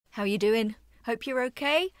How you doing? Hope you're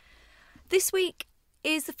okay. This week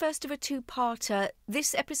is the first of a two-parter.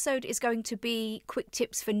 This episode is going to be quick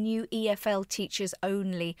tips for new EFL teachers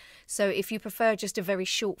only. So if you prefer just a very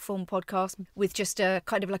short form podcast with just a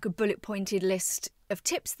kind of like a bullet pointed list of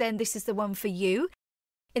tips, then this is the one for you.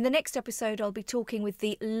 In the next episode, I'll be talking with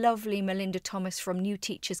the lovely Melinda Thomas from New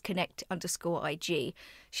Teachers Connect _IG.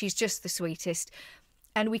 She's just the sweetest.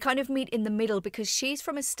 And we kind of meet in the middle because she's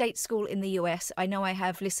from a state school in the US. I know I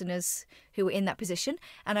have listeners who are in that position.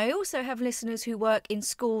 And I also have listeners who work in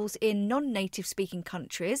schools in non-native speaking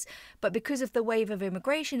countries. But because of the wave of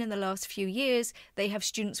immigration in the last few years, they have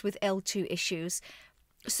students with L2 issues.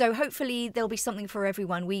 So hopefully there'll be something for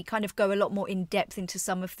everyone. We kind of go a lot more in depth into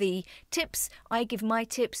some of the tips. I give my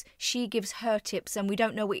tips, she gives her tips, and we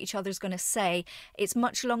don't know what each other's going to say. It's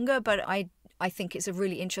much longer, but I think it's a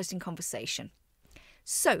really interesting conversation.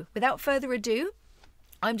 So, without further ado,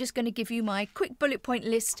 I'm just going to give you my quick bullet point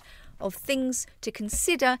list of things to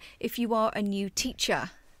consider if you are a new teacher.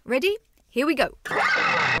 Ready? Here we go.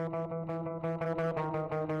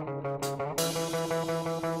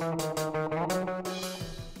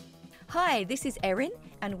 Hi, this is Erin,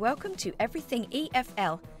 and welcome to Everything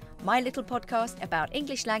EFL, my little podcast about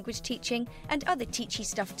English language teaching and other teachy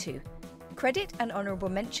stuff too. Credit and honourable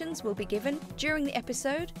mentions will be given during the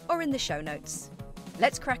episode or in the show notes.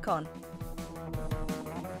 Let's crack on.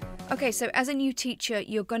 Okay, so as a new teacher,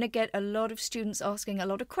 you're going to get a lot of students asking a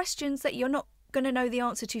lot of questions that you're not going to know the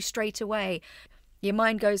answer to straight away. Your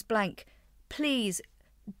mind goes blank. Please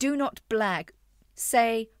do not blag.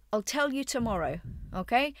 Say, I'll tell you tomorrow,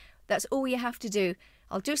 okay? That's all you have to do.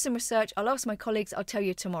 I'll do some research, I'll ask my colleagues, I'll tell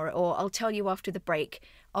you tomorrow, or I'll tell you after the break.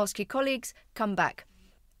 Ask your colleagues, come back.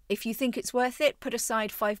 If you think it's worth it, put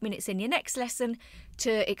aside 5 minutes in your next lesson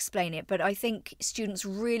to explain it. But I think students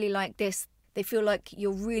really like this. They feel like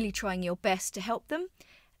you're really trying your best to help them.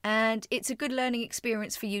 And it's a good learning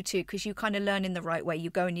experience for you too, because you kind of learn in the right way. You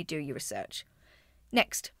go and you do your research.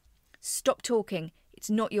 Next, stop talking. It's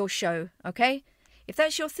not your show, okay? If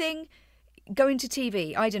that's your thing, go into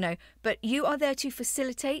TV, I don't know. But you are there to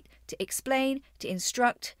facilitate, to explain, to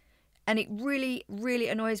instruct. And it really, really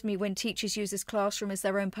annoys me when teachers use this classroom as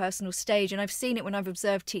their own personal stage. And I've seen it when I've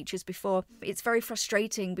observed teachers before. It's very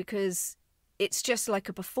frustrating because it's just like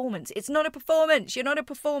a performance. It's not a performance. You're not a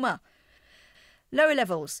performer. Lower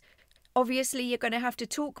levels. Obviously, you're going to have to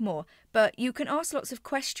talk more, but you can ask lots of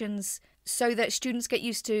questions so that students get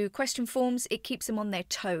used to question forms. It keeps them on their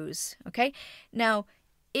toes. Okay. Now,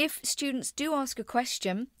 if students do ask a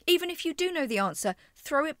question, even if you do know the answer,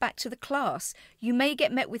 throw it back to the class. You may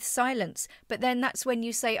get met with silence, but then that's when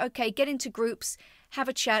you say, okay, get into groups, have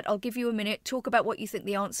a chat, I'll give you a minute, talk about what you think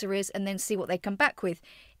the answer is, and then see what they come back with.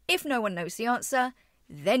 If no one knows the answer,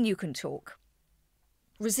 then you can talk.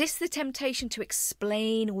 Resist the temptation to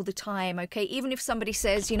explain all the time, okay? Even if somebody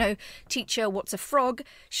says, teacher, what's a frog?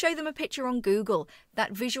 Show them a picture on Google.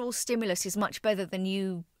 That visual stimulus is much better than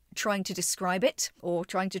you trying to describe it or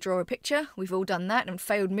trying to draw a picture. We've all done that and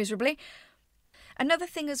failed miserably. Another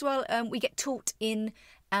thing as well, we get taught in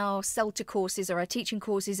our CELTA courses or our teaching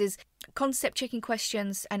courses is concept checking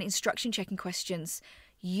questions and instruction checking questions.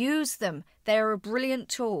 Use them. They're a brilliant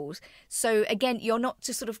tool. So again, you're not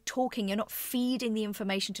just sort of talking, you're not feeding the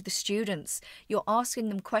information to the students. You're asking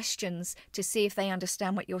them questions to see if they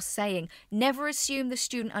understand what you're saying. Never assume the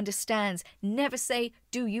student understands. Never say,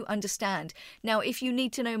 do you understand? Now, if you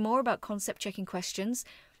need to know more about concept checking questions,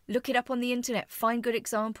 look it up on the internet. Find good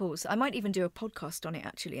examples. I might even do a podcast on it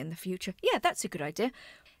actually in the future. Yeah, that's a good idea.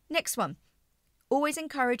 Next one. Always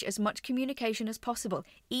encourage as much communication as possible,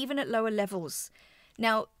 even at lower levels.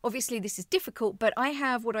 Now, obviously this is difficult, but I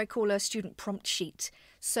have what I call a student prompt sheet.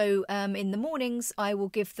 So in the mornings, I will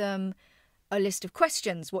give them a list of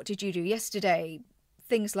questions. What did you do yesterday?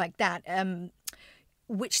 Things like that.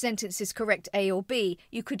 Which sentence is correct, A or B?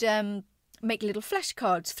 You could make little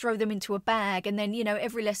flashcards, throw them into a bag, and then,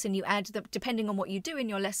 every lesson you add them, depending on what you do in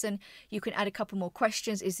your lesson, you can add a couple more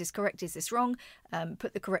questions. Is this correct? Is this wrong?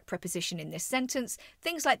 Put the correct preposition in this sentence,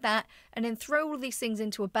 things like that, and then throw all these things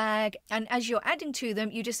into a bag. And as you're adding to them,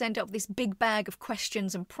 you just end up with this big bag of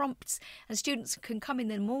questions and prompts, and students can come in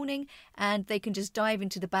the morning and they can just dive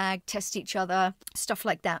into the bag, test each other, stuff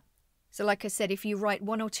like that. So like I said, if you write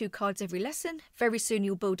 1 or 2 cards every lesson, very soon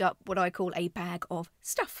you'll build up what I call a bag of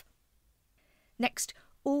stuff. Next,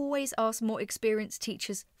 always ask more experienced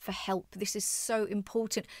teachers for help. This is so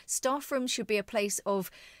important. Staff rooms should be a place of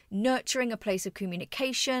nurturing, a place of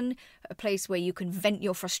communication, a place where you can vent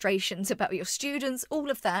your frustrations about your students, all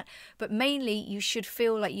of that. But mainly, you should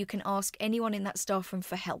feel like you can ask anyone in that staff room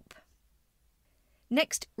for help.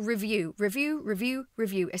 Next, review,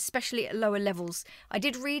 especially at lower levels. I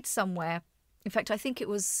did read somewhere, in fact, I think it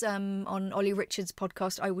was on Ollie Richards'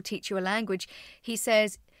 podcast, I Will Teach You a Language. He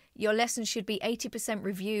says your lesson should be 80%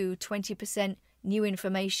 review, 20% new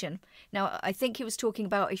information. Now, I think he was talking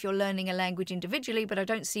about if you're learning a language individually, but I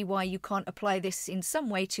don't see why you can't apply this in some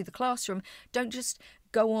way to the classroom. Don't just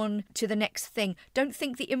go on to the next thing. Don't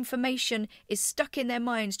think the information is stuck in their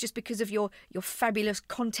minds just because of your fabulous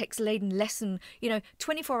context-laden lesson.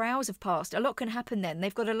 24 hours have passed. A lot can happen then.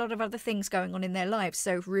 They've got a lot of other things going on in their lives.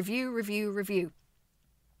 So review.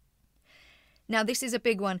 Now, this is a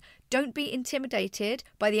big one. Don't be intimidated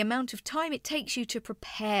by the amount of time it takes you to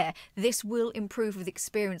prepare. This will improve with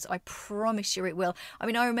experience. I promise you it will. I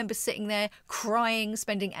mean, I remember sitting there crying,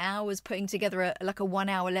 spending hours putting together a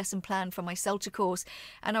 1-hour lesson plan for my CELTA course.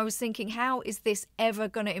 And I was thinking, how is this ever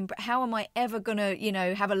going to, how am I ever going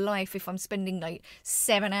to, have a life if I'm spending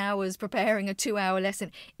 7 hours preparing a 2-hour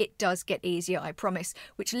lesson? It does get easier, I promise.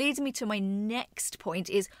 Which leads me to my next point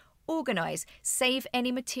is, organise. Save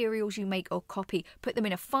any materials you make or copy. Put them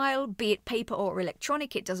in a file, be it paper or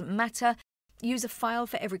electronic, it doesn't matter. Use a file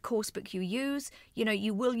for every course book you use.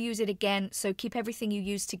 You will use it again, so keep everything you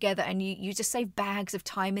use together and you just save bags of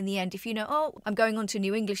time in the end. If I'm going on to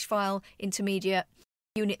New English file, intermediate,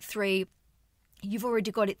 Unit 3, you've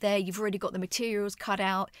already got it there, you've already got the materials cut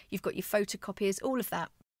out, you've got your photocopies, all of that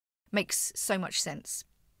makes so much sense.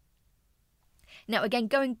 Now, again,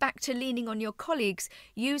 going back to leaning on your colleagues,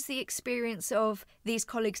 use the experience of these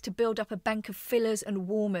colleagues to build up a bank of fillers and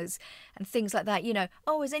warmers and things like that.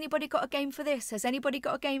 Has anybody got a game for this? Has anybody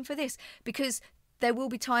got a game for this? Because there will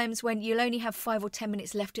be times when you'll only have 5 or 10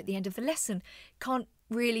 minutes left at the end of the lesson. Can't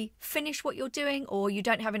really finish what you're doing, or you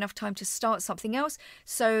don't have enough time to start something else.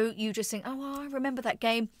 So you just think, I remember that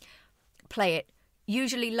game. Play it.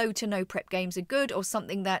 Usually low to no prep games are good, or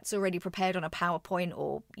something that's already prepared on a PowerPoint,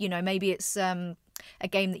 or, maybe it's a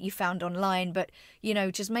game that you found online, but,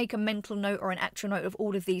 just make a mental note or an actual note of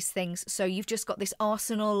all of these things. So you've just got this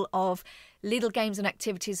arsenal of little games and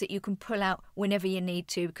activities that you can pull out whenever you need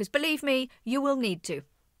to, because believe me, you will need to.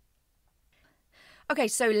 Okay,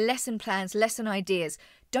 so lesson plans, lesson ideas.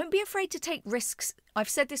 Don't be afraid to take risks. I've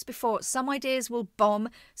said this before, some ideas will bomb,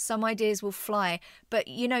 some ideas will fly. But,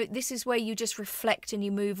 this is where you just reflect and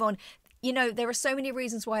you move on. There are so many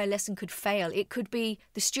reasons why a lesson could fail. It could be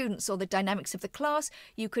the students or the dynamics of the class.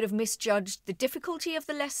 You could have misjudged the difficulty of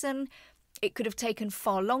the lesson. It could have taken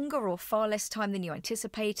far longer or far less time than you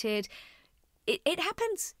anticipated. It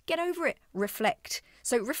happens. Get over it. Reflect.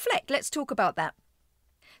 So reflect. Let's talk about that.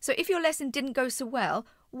 So if your lesson didn't go so well,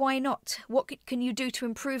 why not? What can you do to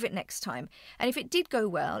improve it next time? And if it did go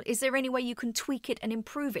well, is there any way you can tweak it and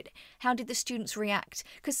improve it? How did the students react?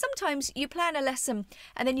 Because sometimes you plan a lesson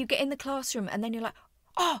and then you get in the classroom and then you're like,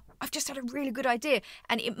 I've just had a really good idea.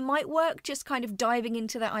 And it might work just kind of diving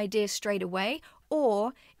into that idea straight away,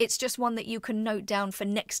 or it's just one that you can note down for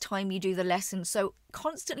next time you do the lesson. So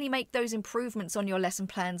constantly make those improvements on your lesson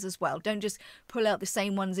plans as well. Don't just pull out the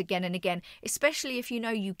same ones again and again, especially if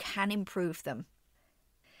you can improve them.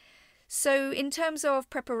 So in terms of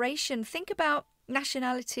preparation, think about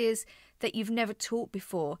nationalities that you've never taught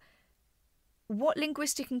before. What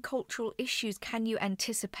linguistic and cultural issues can you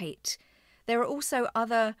anticipate? There are also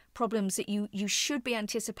other problems that you should be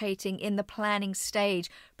anticipating in the planning stage.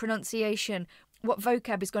 Pronunciation, what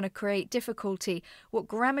vocab is going to create difficulty, what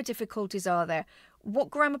grammar difficulties are there, what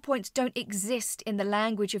grammar points don't exist in the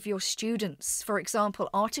language of your students. For example,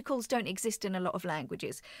 articles don't exist in a lot of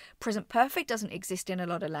languages. Present perfect doesn't exist in a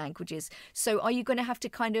lot of languages. So are you going to have to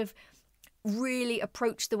kind of really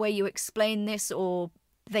approach the way you explain this, or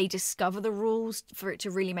they discover the rules for it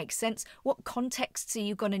to really make sense? What contexts are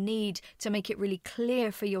you going to need to make it really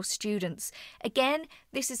clear for your students? Again,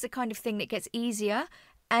 this is the kind of thing that gets easier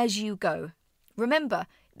as you go. Remember,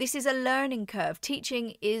 this is a learning curve.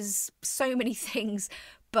 Teaching is so many things,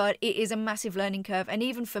 but it is a massive learning curve. And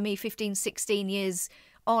even for me, 15, 16 years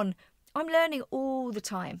on, I'm learning all the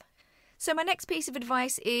time. So my next piece of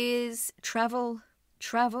advice is travel.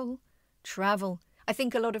 I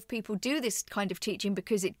think a lot of people do this kind of teaching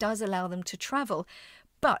because it does allow them to travel,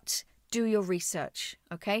 but do your research,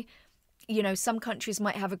 okay? Some countries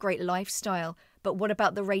might have a great lifestyle, but what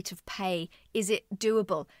about the rate of pay? Is it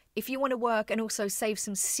doable? If you want to work and also save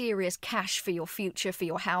some serious cash for your future, for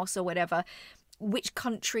your house or whatever, which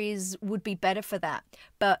countries would be better for that?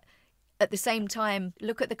 But at the same time,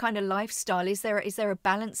 look at the kind of lifestyle. Is there a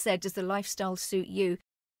balance there? Does the lifestyle suit you?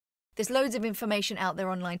 There's loads of information out there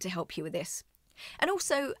online to help you with this. And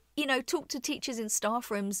also, talk to teachers in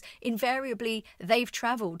staff rooms. Invariably, they've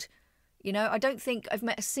travelled. I don't think I've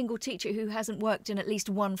met a single teacher who hasn't worked in at least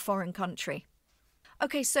one foreign country.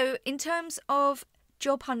 Okay, so in terms of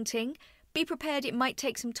job hunting, be prepared it might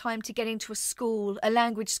take some time to get into a school, a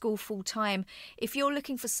language school full time. If you're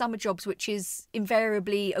looking for summer jobs, which is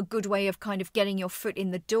invariably a good way of kind of getting your foot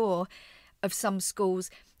in the door of some schools,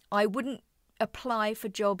 I wouldn't apply for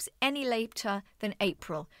jobs any later than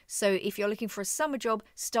April. So if you're looking for a summer job,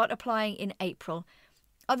 start applying in April.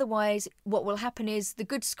 Otherwise, what will happen is the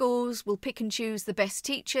good schools will pick and choose the best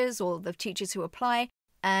teachers or the teachers who apply,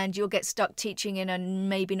 and you'll get stuck teaching in a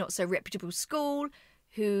maybe not so reputable school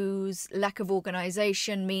whose lack of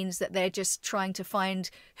organisation means that they're just trying to find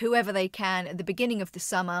whoever they can at the beginning of the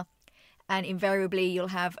summer. And invariably you'll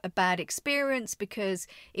have a bad experience, because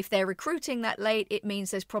if they're recruiting that late, it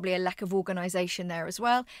means there's probably a lack of organisation there as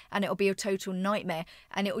well, and it'll be a total nightmare.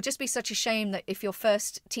 And it will just be such a shame that if your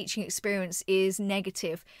first teaching experience is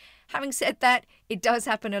negative. Having said that, it does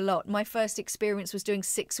happen a lot. My first experience was doing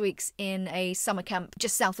 6 weeks in a summer camp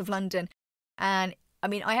just south of London. And I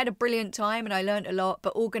mean, I had a brilliant time and I learned a lot,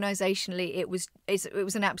 but organisationally it was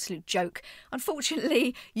an absolute joke.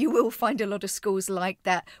 Unfortunately, you will find a lot of schools like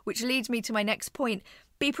that, which leads me to my next point.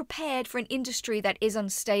 Be prepared for an industry that is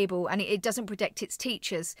unstable and it doesn't protect its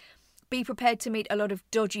teachers. Be prepared to meet a lot of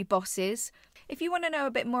dodgy bosses. If you want to know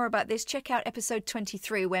a bit more about this, check out episode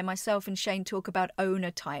 23, where myself and Shane talk about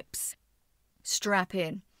owner types. Strap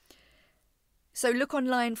in. So look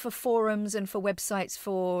online for forums and for websites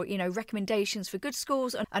for, recommendations for good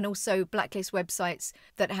schools, and also blacklist websites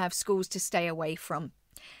that have schools to stay away from.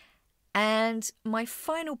 And my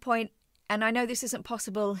final point, and I know this isn't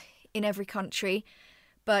possible in every country,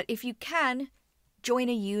 but if you can, join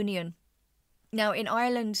a union. Now, in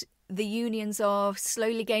Ireland, the unions are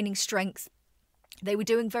slowly gaining strength. They were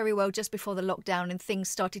doing very well just before the lockdown and things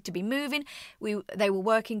started to be moving. They were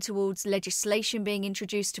working towards legislation being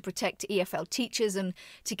introduced to protect EFL teachers and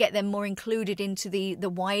to get them more included into the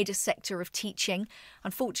wider sector of teaching.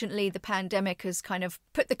 Unfortunately, the pandemic has kind of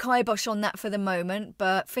put the kibosh on that for the moment,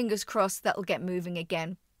 but fingers crossed that'll get moving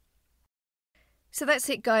again. So that's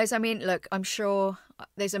it, guys. I mean, look, I'm sure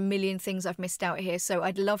there's a million things I've missed out here, so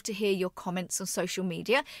I'd love to hear your comments on social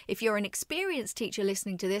media. If you're an experienced teacher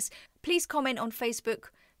listening to this, please comment on Facebook,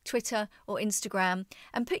 Twitter or Instagram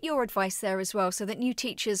and put your advice there as well, so that new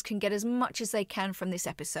teachers can get as much as they can from this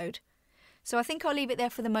episode. So I think I'll leave it there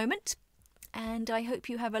for the moment, and I hope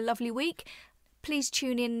you have a lovely week. Please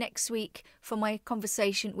tune in next week for my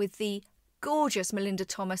conversation with the gorgeous Melinda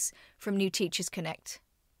Thomas from New Teachers Connect.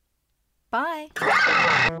 Bye.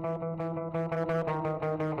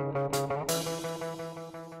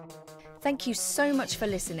 Thank you so much for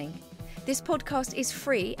listening. This podcast is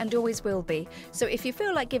free and always will be, so if you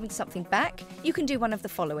feel like giving something back, you can do one of the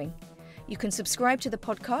following. You can subscribe to the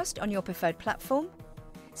podcast on your preferred platform,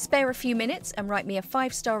 spare a few minutes and write me a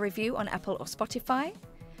 5-star review on Apple or Spotify,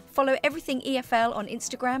 follow Everything EFL on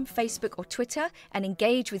Instagram, Facebook or Twitter, and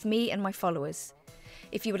engage with me and my followers.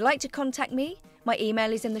 If you would like to contact me, my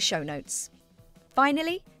email is in the show notes.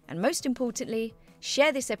 Finally, and most importantly,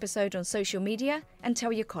 share this episode on social media and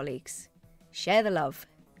tell your colleagues. Share the love.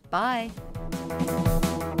 Bye.